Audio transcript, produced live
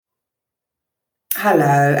Hello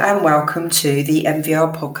and welcome to the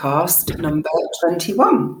MVR podcast number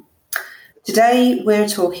 21. Today we're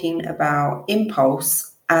talking about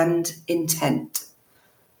impulse and intent.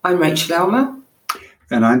 I'm Rachel Elmer.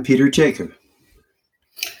 And I'm Peter Jacob.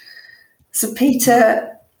 So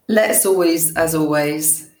Peter, let's always, as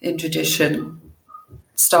always, in tradition,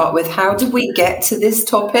 start with how did we get to this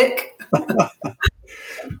topic?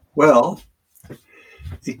 Well,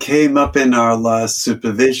 it came up in our last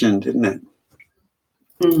supervision, didn't it?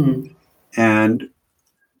 Mm-hmm. And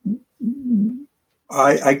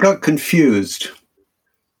I got confused.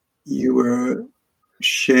 You were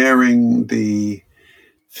sharing the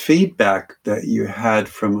feedback that you had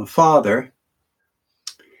from a father,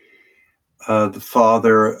 the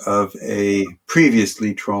father of a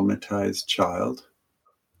previously traumatized child,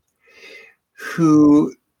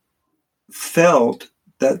 who felt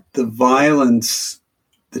that the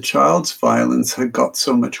child's violence had got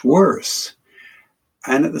so much worse.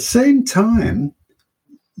 And at the same time,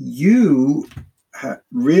 you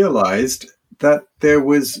realized that there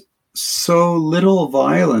was so little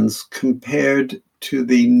violence compared to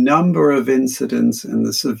the number of incidents and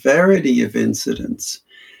the severity of incidents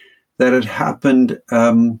that had happened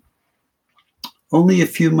only a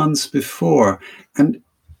few months before. And,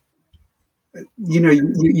 you know,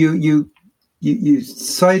 you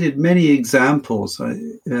cited many examples.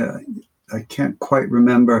 I can't quite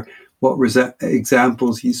remember what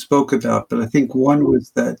examples you spoke about, but I think one was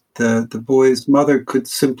that the boy's mother could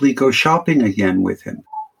simply go shopping again with him,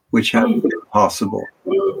 which hadn't been possible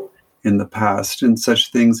in the past, and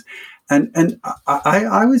such things. And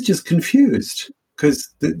I was just confused because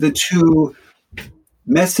the two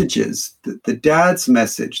messages, the dad's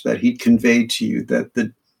message that he conveyed to you that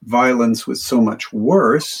the violence was so much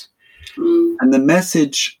worse, and the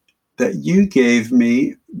message that you gave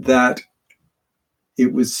me that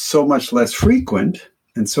it was so much less frequent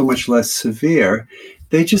and so much less severe,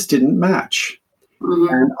 they just didn't match.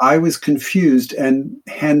 Mm-hmm. And I was confused, and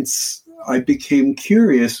hence I became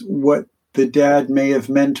curious what the dad may have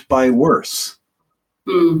meant by worse.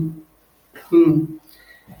 And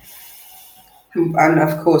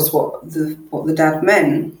of course, what the dad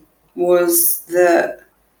meant was that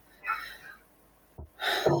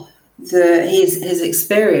his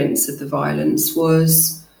experience of the violence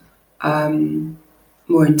was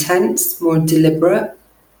more intense, more deliberate,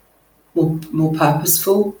 more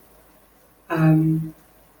purposeful, and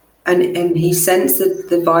he sensed that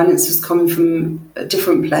the violence was coming from a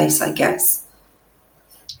different place, I guess.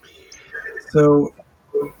 So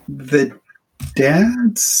the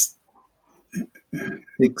dad's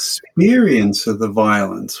experience of the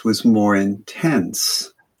violence was more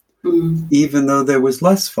intense, even though there was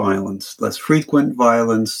less violence, less frequent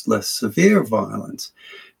violence, less severe violence.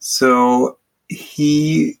 So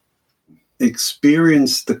he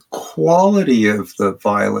experienced the quality of the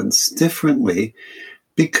violence differently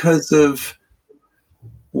because of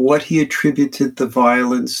what he attributed the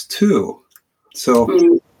violence to. So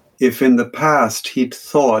if in the past he'd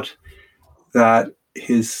thought that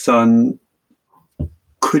his son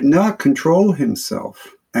could not control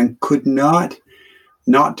himself and could not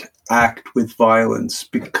act with violence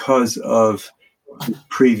because of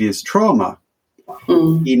previous trauma,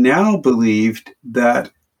 he now believed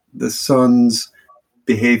that the son's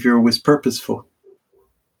behavior was purposeful.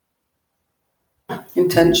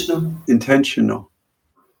 Intentional.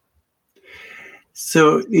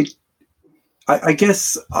 So I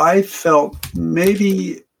guess I felt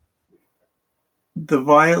maybe the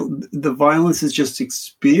violence is just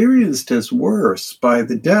experienced as worse by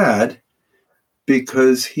the dad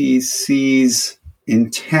because he sees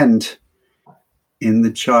intent in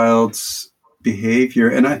the child's behavior.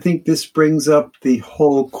 And I think this brings up the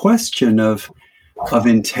whole question of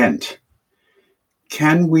intent.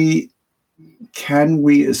 Can we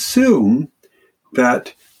assume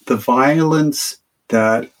that the violence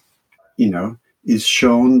that, is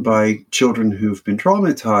shown by children who've been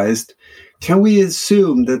traumatized, can we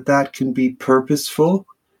assume that can be purposeful,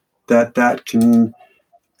 that can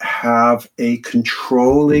have a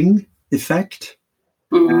controlling effect?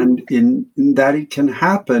 And in that it can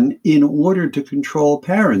happen in order to control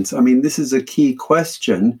parents? I mean, this is a key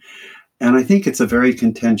question, and I think it's a very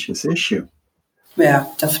contentious issue. Yeah,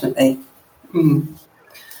 definitely.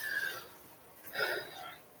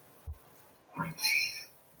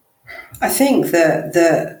 I think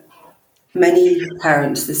that many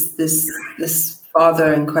parents, this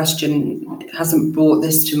father in question hasn't brought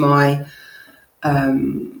this to my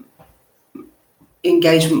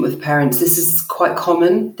engagement with parents. This is quite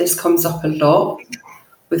common. This comes up a lot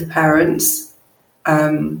with parents.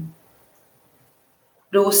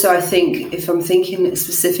 But also, I think if I'm thinking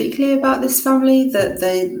specifically about this family, that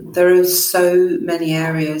there are so many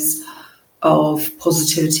areas of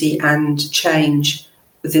positivity and change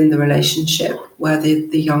within the relationship where the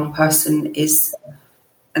young person is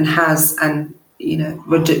and has and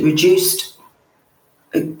reduced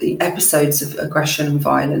the episodes of aggression and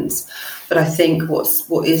violence. But I think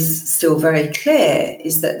what is still very clear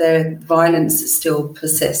is that their violence still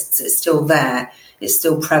persists. It's still there. It's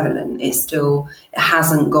still prevalent. It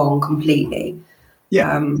hasn't gone completely.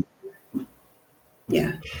 Yeah.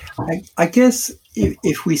 Yeah. I guess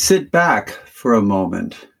if we sit back for a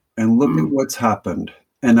moment and look at what's happened,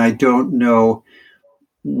 and I don't know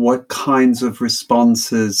what kinds of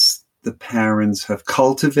responses the parents have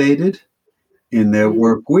cultivated in their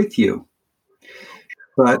work with you,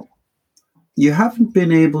 but you haven't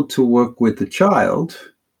been able to work with the child.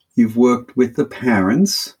 You've worked with the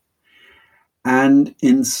parents, and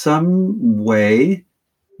in some way,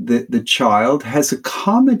 the child has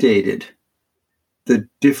accommodated the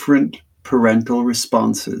different parental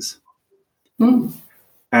responses. Mm.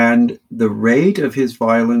 And the rate of his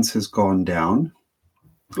violence has gone down.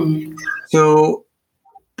 Mm. So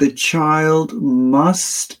the child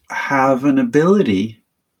must have an ability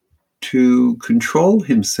to control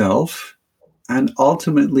himself and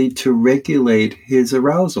ultimately to regulate his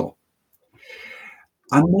arousal.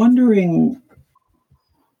 I'm wondering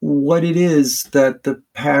what it is that the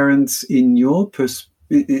parents in your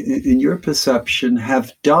perception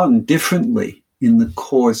have done differently in the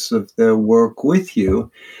course of their work with you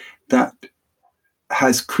that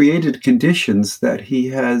has created conditions that he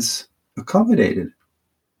has accommodated.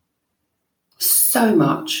 So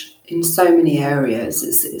much in so many areas.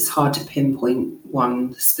 It's hard to pinpoint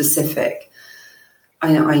one specific.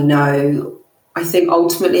 I think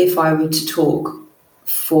ultimately if I were to talk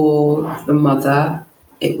for the mother,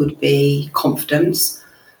 it would be confidence.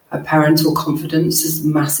 Her parental confidence has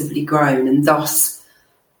massively grown, and thus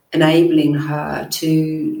enabling her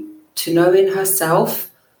to know in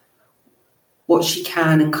herself what she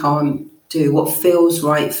can and can't do, what feels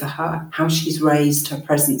right for her, how she's raised her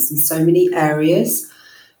presence in so many areas,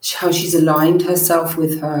 how she's aligned herself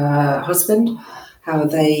with her husband, how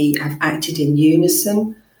they have acted in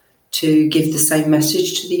unison to give the same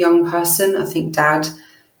message to the young person. I think Dad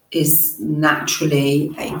is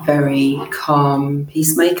naturally a very calm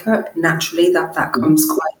peacemaker. Naturally, that comes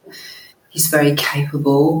quite. He's very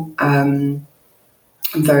capable, and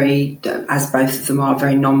very, as both of them are,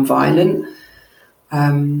 very non-violent.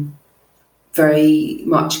 Very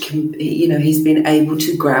much, he's been able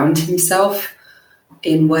to ground himself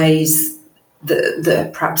in ways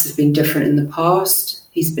that perhaps have been different in the past.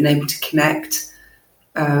 He's been able to connect.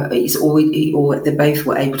 They both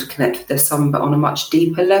were able to connect with their son, but on a much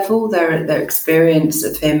deeper level. Their experience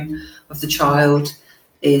of the child,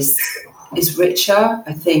 is richer.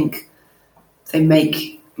 I think they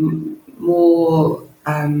make more.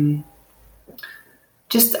 I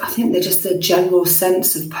think they're just a general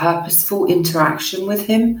sense of purposeful interaction with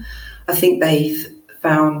him. I think they've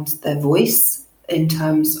found their voice in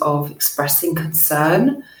terms of expressing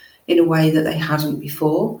concern in a way that they hadn't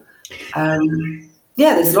before.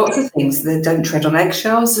 There's lots of things. They don't tread on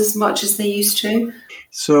eggshells as much as they used to.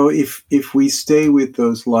 So if we stay with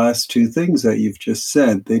those last two things that you've just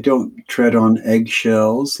said, they don't tread on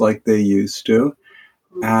eggshells like they used to,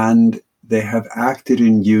 and they have acted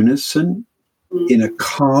in unison in a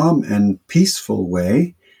calm and peaceful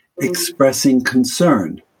way, expressing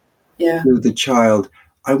concern to the child.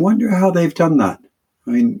 I wonder how they've done that.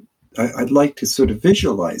 I mean, I'd like to sort of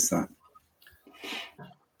visualize that.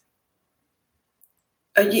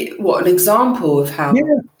 What, an example of how?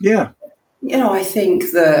 Yeah. I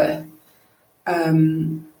think that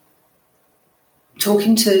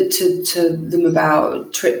talking to them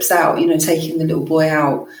about trips out, taking the little boy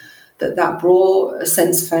out, that brought a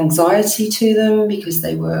sense of anxiety to them because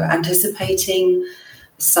they were anticipating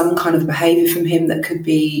some kind of behaviour from him that could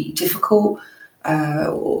be difficult.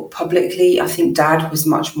 Or publicly, I think Dad was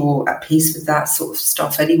much more at peace with that sort of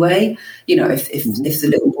stuff anyway. If the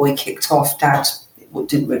little boy kicked off, Dad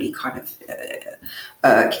didn't really kind of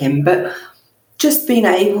irk him. But just being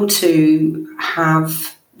able to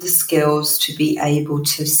have the skills to be able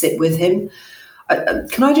to sit with him.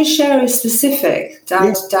 Can I just share a specific?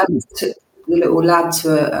 Dad took the little lad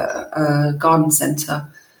to a garden centre,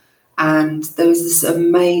 and there was this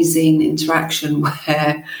amazing interaction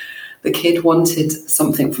where the kid wanted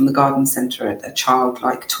something from the garden centre, a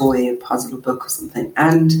childlike toy, a puzzle, a book or something,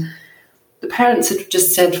 and the parents had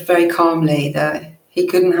just said very calmly that he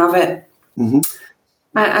couldn't have it. Mm-hmm.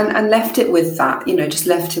 And left it with that, just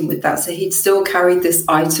left him with that. So he'd still carried this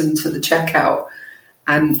item to the checkout.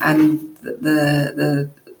 and the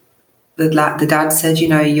dad said,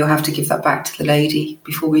 you'll have to give that back to the lady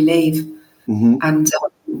before we leave. Mm-hmm.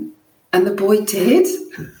 And the boy did.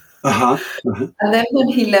 Uh-huh. Uh-huh. And then when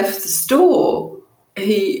he left the store,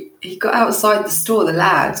 he got outside the store, the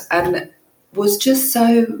lad, and was just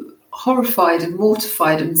so horrified and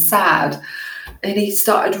mortified and sad. And he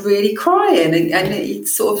started really crying, and he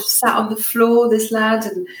sort of sat on the floor, this lad,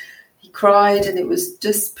 and he cried, and it was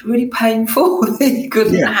just really painful that he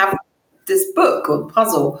couldn't have this book or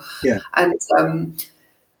puzzle. Yeah. And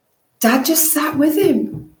Dad just sat with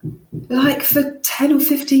him, like for 10 or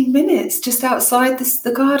 15 minutes, just outside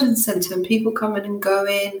the garden centre, and people coming and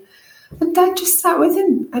going. And Dad just sat with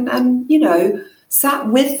him and sat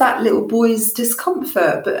with that little boy's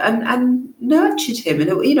discomfort, and nurtured him. And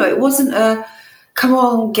it wasn't a come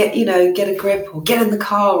on, get a grip, or get in the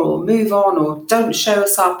car, or move on, or don't show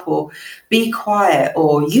us up, or be quiet,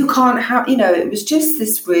 or you can't have. It was just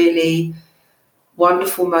this really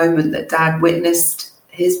wonderful moment that Dad witnessed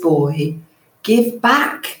his boy give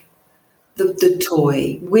back the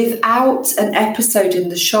toy without an episode in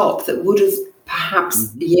the shop that would have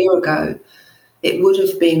perhaps a year ago, it would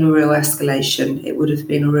have been a real escalation. It would have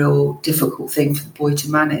been a real difficult thing for the boy to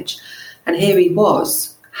manage. And here he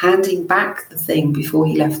was handing back the thing before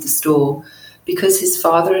he left the store because his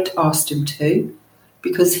father had asked him to,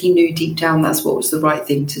 because he knew deep down that's what was the right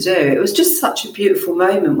thing to do. It was just such a beautiful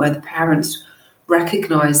moment where the parents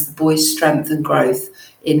recognised the boy's strength and growth.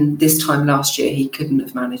 In this time last year, he couldn't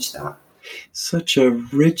have managed that. Such a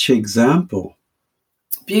rich example.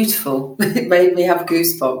 Beautiful. It made me have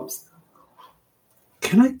goosebumps.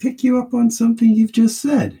 Can I pick you up on something you've just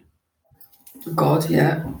said? God,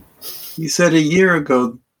 yeah. You said a year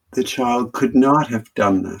ago the child could not have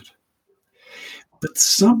done that. But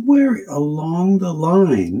somewhere along the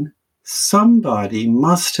line, somebody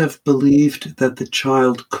must have believed that the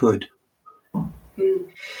child could.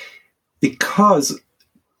 Because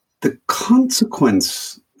the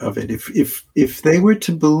consequence of it, if they were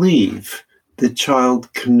to believe the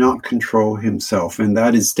child cannot control himself, and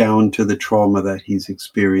that is down to the trauma that he's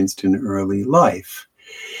experienced in early life,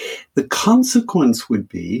 the consequence would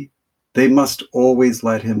be they must always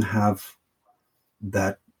let him have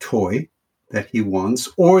that toy that he wants,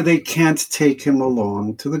 or they can't take him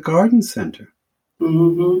along to the garden center,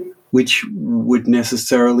 which would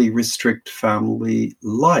necessarily restrict family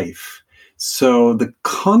life. So the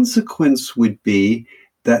consequence would be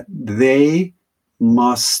that they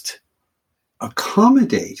must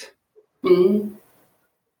accommodate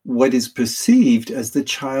what is perceived as the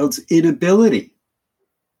child's inability.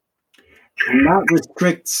 And that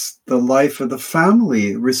restricts the life of the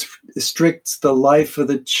family, restricts the life of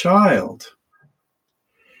the child.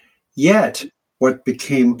 Yet, what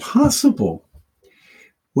became possible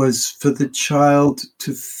was for the child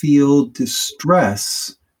to feel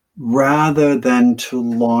distress rather than to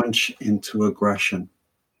launch into aggression.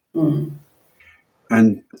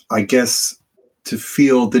 And I guess to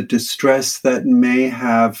feel the distress that may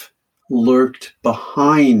have lurked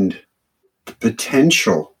behind the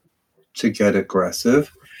potential to get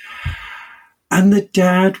aggressive. And the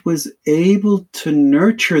dad was able to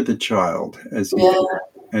nurture the child,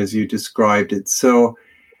 as you described it. So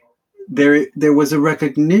there was a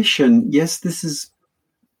recognition, yes, this is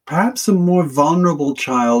perhaps a more vulnerable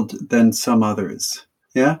child than some others.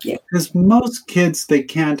 Yeah? Because most kids, they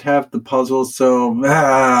can't have the puzzle, so,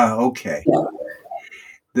 okay. Yeah.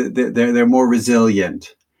 They're more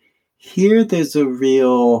resilient. Here, there's a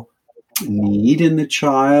real need in the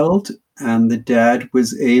child, and the dad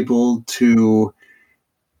was able to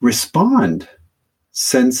respond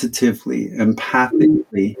sensitively,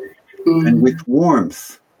 empathically, and with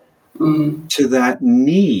warmth to that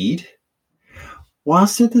need,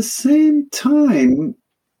 whilst at the same time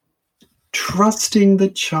trusting the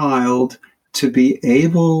child to be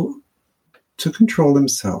able to control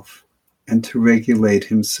himself and to regulate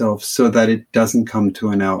himself so that it doesn't come to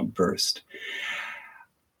an outburst.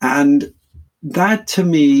 And that, to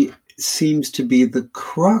me, seems to be the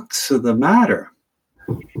crux of the matter.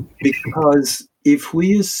 Because if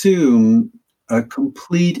we assume a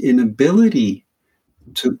complete inability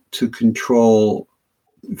to control,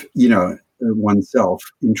 oneself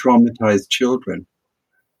in traumatized children,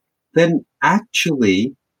 then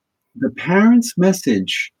actually the parent's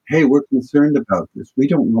message, hey, we're concerned about this, we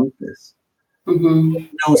don't want this,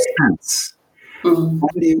 no sense. And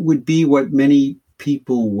it would be what many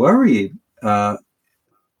people worry.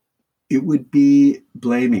 It would be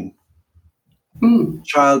blaming.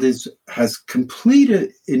 Child has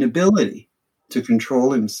complete inability to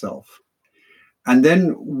control himself. And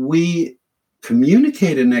then we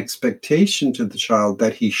communicate an expectation to the child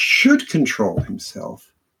that he should control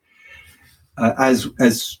himself,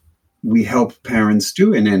 as we help parents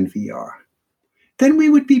do in NVR, then we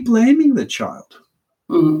would be blaming the child.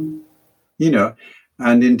 Mm-hmm. You know,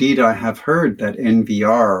 and indeed I have heard that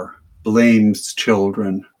NVR blames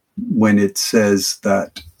children when it says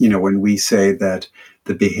that, you know, when we say that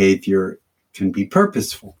the behavior can be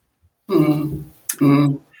purposeful. Mm-hmm.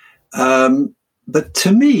 Mm-hmm. But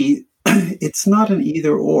to me, it's not an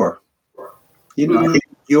either or. You know, I think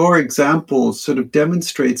your example sort of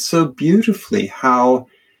demonstrates so beautifully how,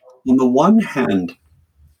 on the one hand,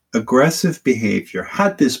 aggressive behavior,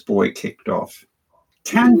 had this boy kicked off,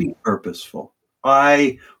 can be purposeful.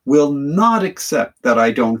 I will not accept that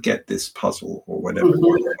I don't get this puzzle or whatever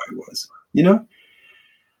it was, you know?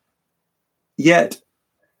 Yet,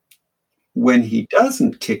 when he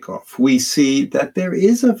doesn't kick off, we see that there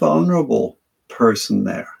is a vulnerable person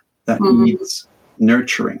there that needs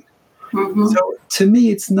nurturing. Mm-hmm. So to me,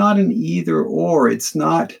 it's not an either or. It's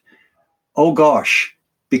not, oh gosh,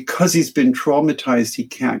 because he's been traumatized, he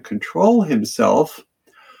can't control himself.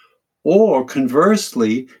 Or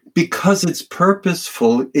conversely, because it's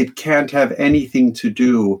purposeful, it can't have anything to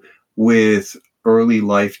do with early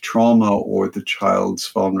life trauma or the child's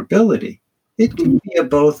vulnerability. It can be a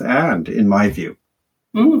both and, in my view.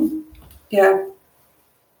 Yeah.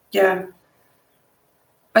 Yeah.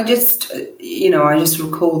 I just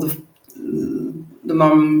recall the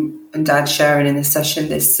mum and dad sharing in the session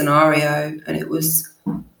this scenario, and it was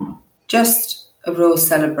just a real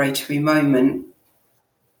celebratory moment.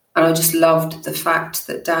 And I just loved the fact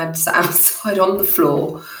that dad sat outside on the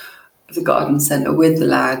floor of the garden centre with the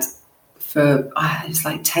lad for, it was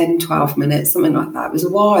like 10, 12 minutes, something like that. It was a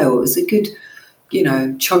while. It was a good,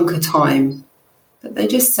 chunk of time that they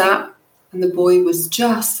just sat, and the boy was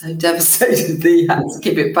just so devastated that he had to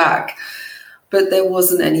give it back. But there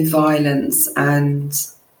wasn't any violence, and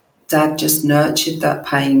dad just nurtured that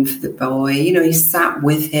pain for the boy. He sat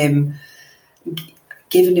with him,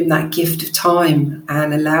 giving him that gift of time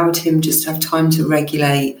and allowed him just to have time to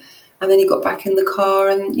regulate. And then he got back in the car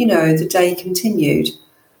and, the day continued.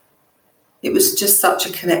 It was just such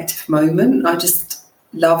a connective moment. I just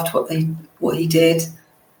loved what he did.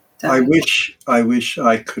 I wish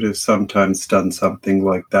I could have sometimes done something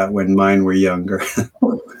like that when mine were younger.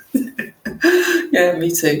 Yeah,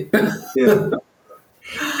 me too. Yeah.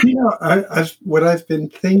 What I've been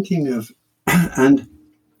thinking of, and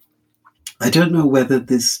I don't know whether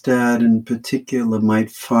this dad in particular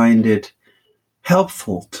might find it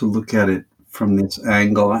helpful to look at it from this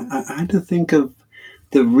angle. I had to think of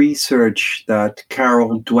the research that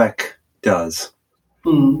Carol Dweck does.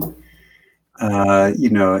 Her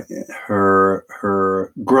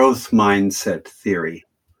growth mindset theory,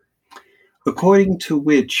 according to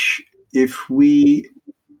which if we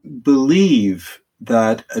believe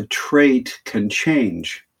that a trait can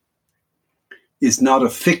change, is not a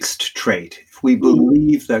fixed trait, if we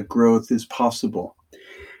believe that growth is possible,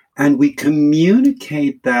 and we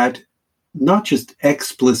communicate that not just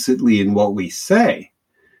explicitly in what we say,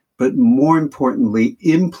 but more importantly,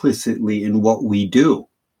 implicitly in what we do,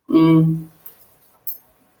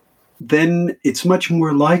 then it's much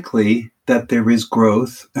more likely that there is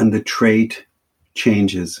growth and the trait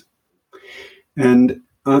changes. And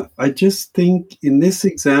I just think in this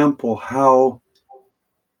example how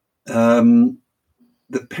the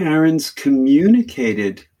parents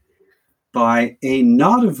communicated by A,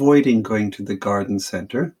 not avoiding going to the garden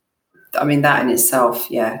center. I mean, that in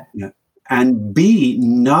itself, yeah. And B,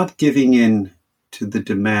 not giving in to the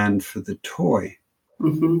demand for the toy.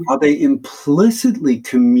 How they implicitly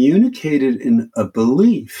communicated in a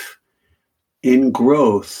belief in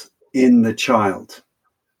growth in the child.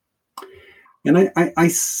 And I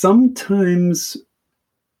sometimes,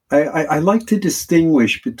 I like to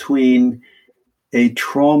distinguish between a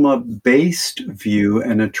trauma-based view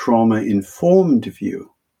and a trauma-informed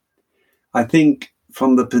view. I think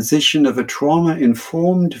from the position of a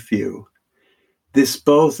trauma-informed view, this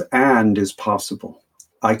both and is possible.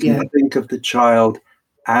 I can think of the child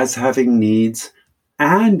as having needs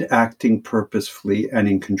and acting purposefully and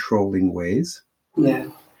in controlling ways. Yeah.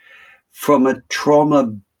 From a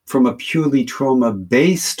purely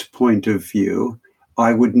trauma-based point of view,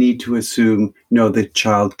 I would need to assume, no, the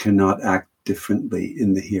child cannot act differently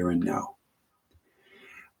in the here and now.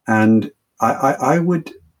 And I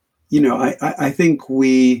would, I think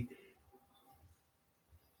we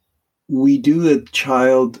do a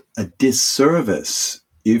child a disservice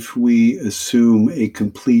if we assume a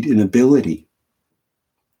complete inability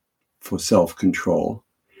for self-control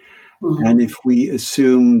And if we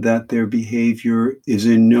assume that their behavior is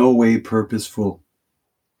in no way purposeful,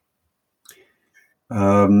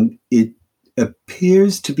 it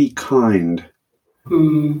appears to be kind,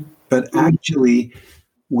 but actually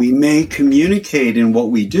we may communicate in what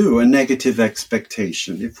we do a negative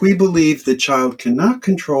expectation. If we believe the child cannot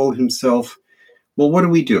control himself, well,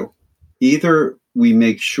 what do? Either we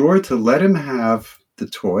make sure to let him have the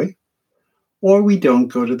toy, or we don't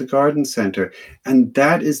go to the garden center. And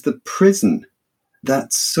that is the prison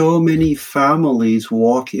that so many families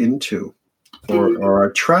walk into or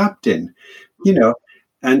are trapped in,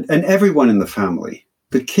 and everyone in the family.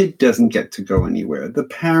 The kid doesn't get to go anywhere. The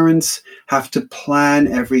parents have to plan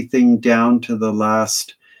everything down to the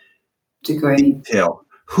last detail.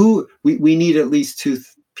 We need at least two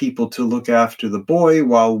people to look after the boy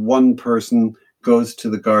while one person goes to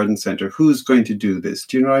the garden center. Who's going to do this?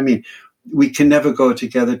 Do you know what I mean? We can never go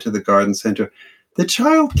together to the garden center. The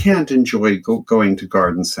child can't enjoy going to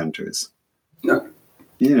garden centers. No.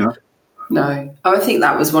 No. I think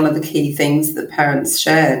that was one of the key things that parents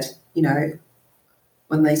shared,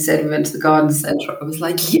 when they said we went to the garden centre. I was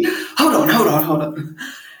like, hold on.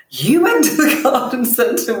 You went to the garden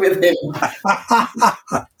centre with him.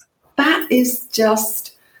 That is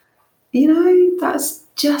just, that's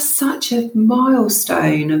just such a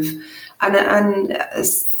milestone and a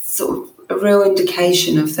sort of a real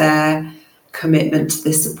indication of their commitment to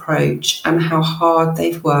this approach and how hard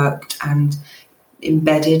they've worked and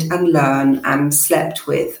embedded and learned and slept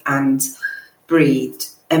with and breathed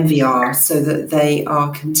MVR so that they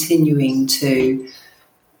are continuing to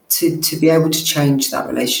be able to change that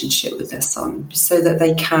relationship with their son so that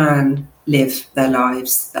they can live their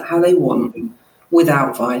lives how they want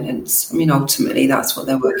without violence. I mean, ultimately, that's what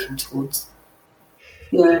they're working towards.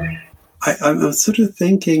 Yeah. I'm sort of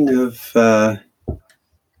thinking of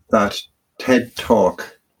that TED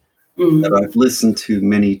Talk that I've listened to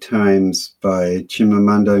many times by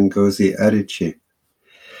Chimamanda Ngozi Adichie.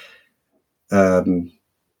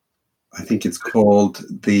 I think it's called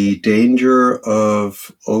The Danger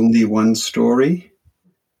of Only One Story.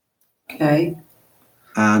 Okay.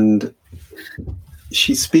 And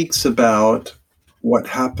she speaks about what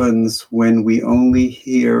happens when we only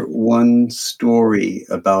hear one story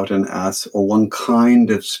about or one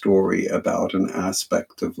kind of story about an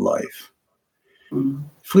aspect of life.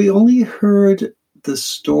 If we only heard the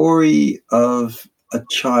story of a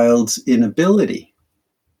child's inability,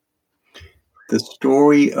 the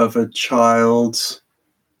story of a child's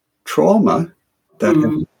trauma that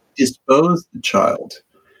has disposed the child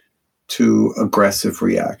to aggressive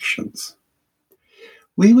reactions,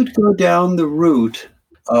 we would go down the route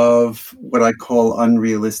of what I call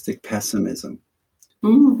unrealistic pessimism.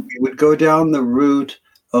 We would go down the route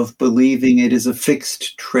of believing it is a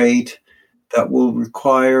fixed trait that will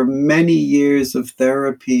require many years of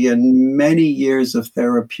therapy and many years of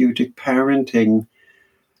therapeutic parenting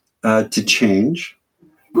to change.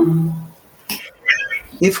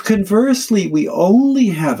 If conversely, we only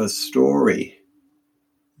have a story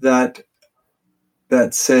that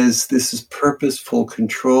says this is purposeful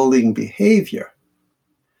controlling behavior,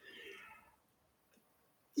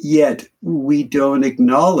 yet we don't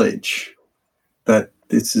acknowledge that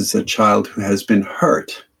this is a child who has been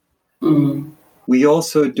hurt. We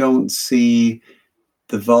also don't see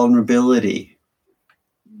the vulnerability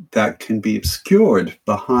that can be obscured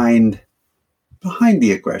behind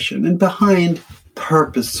the aggression and behind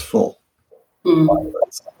purposeful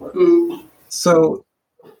violence. So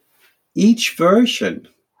each version,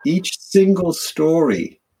 each single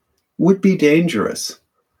story would be dangerous.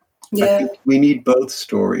 Yeah. I think we need both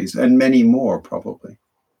stories and many more, probably.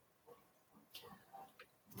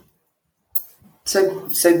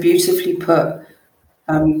 So beautifully put.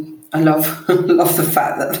 I love the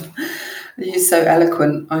fact that you're so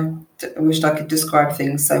eloquent. I wished I could describe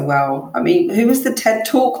things so well. I mean, who was the TED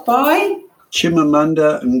Talk by?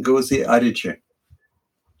 Chimamanda Ngozi Adichie.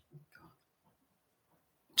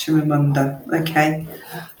 Chimamanda. Okay.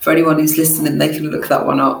 For anyone who's listening, they can look that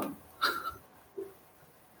one up.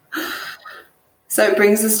 So it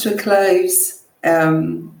brings us to a close.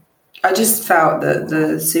 I just felt that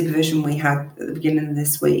the supervision we had at the beginning of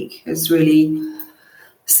this week has really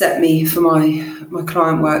set me for my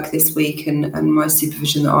client work this week and my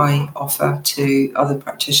supervision that I offer to other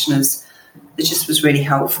practitioners. It just was really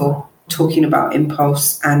helpful, talking about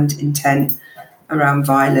impulse and intent around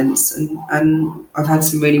violence. And I've had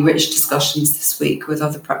some really rich discussions this week with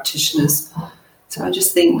other practitioners. So I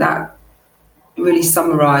just think that really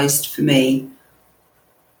summarised for me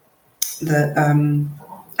the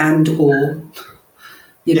and or,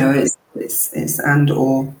 it's and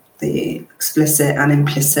or. the explicit and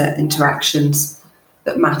implicit interactions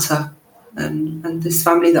that matter. And this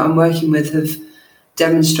family that I'm working with have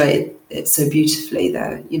demonstrated it so beautifully.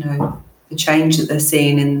 That, you know, the change that they're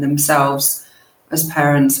seeing in themselves as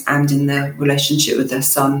parents and in their relationship with their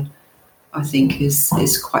son, I think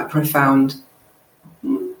is quite profound.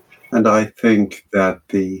 And I think that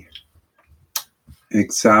the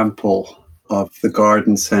example of the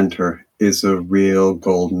garden centre is a real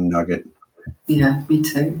golden nugget. Yeah, me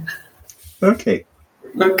too. Okay.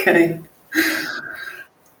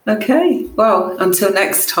 Well, until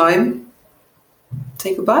next time,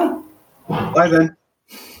 say goodbye. Bye then.